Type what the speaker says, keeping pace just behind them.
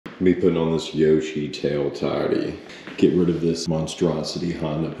Be putting on this Yoshi tail tidy. Get rid of this monstrosity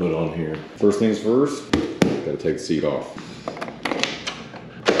Honda put on here. First things first, gotta take the seat off.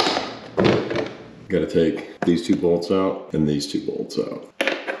 Gotta take these two bolts out and these two bolts out.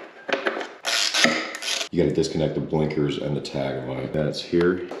 You gotta disconnect the blinkers and the tag light. That's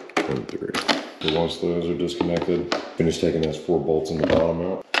here and through. So once those are disconnected, finish taking those 4 bolts in the bottom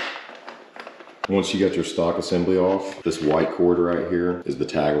out. Once you got your stock assembly off, this white cord right here is the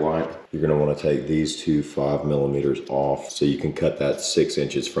tag light. You're gonna wanna take these two 5mm off so you can cut that 6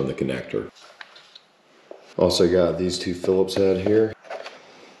 inches from the connector. Also got these two Phillips head here.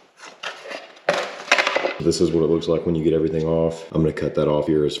 This is what it looks like when you get everything off. I'm gonna cut that off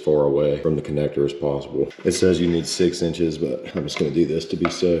here as far away from the connector as possible. It says you need 6 inches, but I'm just gonna do this to be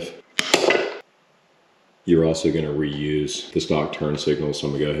safe. You're also gonna reuse the stock turn signals, so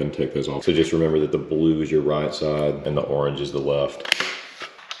I'm gonna go ahead and take those off. So just remember that the blue is your right side and the orange is the left.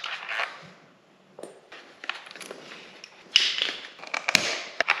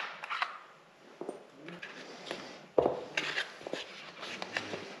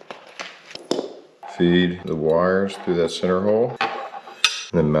 Feed the wires through that center hole,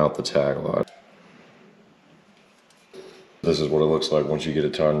 and then mount the tag light. This is what it looks like once you get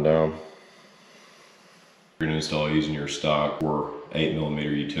it tightened down. You're gonna install using your stock or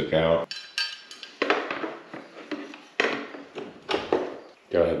 8mm you took out.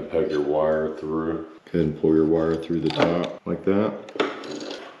 Go ahead and poke your wire through. Go ahead and pull your wire through the top like that.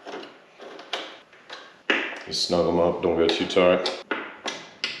 Just snug them up, don't go too tight.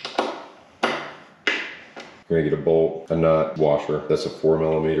 You're gonna get a bolt, a nut, washer. That's a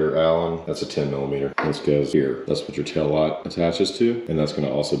 4mm Allen, that's a 10mm. This goes here. That's what your tail light attaches to, and that's gonna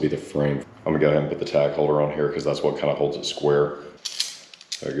also be the frame. I'm gonna go ahead and put the tag holder on here because that's what kind of holds it square.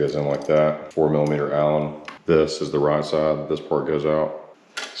 So it goes in like that, 4mm Allen. This is the right side, this part goes out.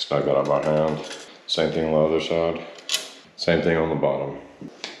 Snug that up by hand. Same thing on the other side. Same thing on the bottom.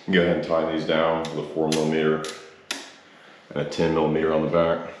 Go ahead and tighten these down with a 4mm and a 10mm on the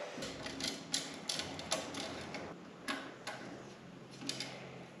back.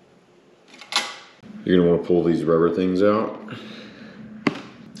 You're gonna wanna pull these rubber things out.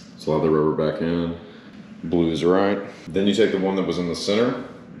 Slide the rubber back in. Blue is right. Then you take the one that was in the center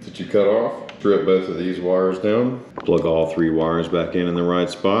that you cut off, strip both of these wires down, plug all 3 wires back in the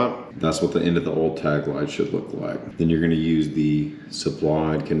right spot. That's what the end of the old tag light should look like. Then you're gonna use the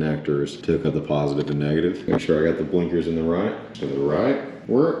supplied connectors to hook up the positive and negative. Make sure I got the blinkers in the right. So the right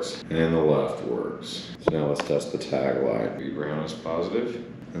works and the left works. So now let's test the tag light. The brown is positive,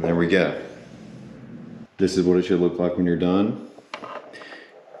 and there we go. This is what it should look like when you're done.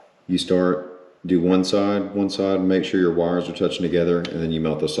 You do one side, make sure your wires are touching together, and then you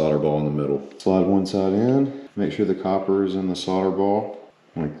melt the solder ball in the middle. Slide one side in, make sure the copper is in the solder ball,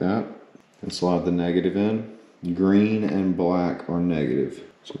 like that. And slide the negative in. Green and black are negative.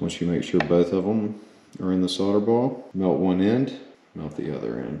 So once you make sure both of them are in the solder ball, melt one end, melt the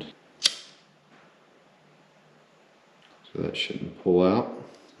other end. So that shouldn't pull out.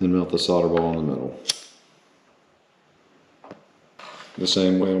 Then melt the solder ball in the middle. The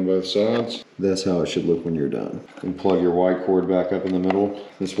same way on both sides. That's how it should look when you're done. And plug your white cord back up in the middle,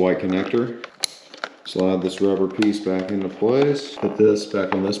 this white connector. Slide this rubber piece back into place. Put this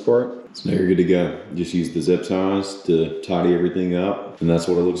back on this part. So now you're good to go. Just use the zip ties to tidy everything up. And that's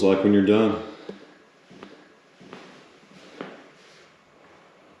what it looks like when you're done.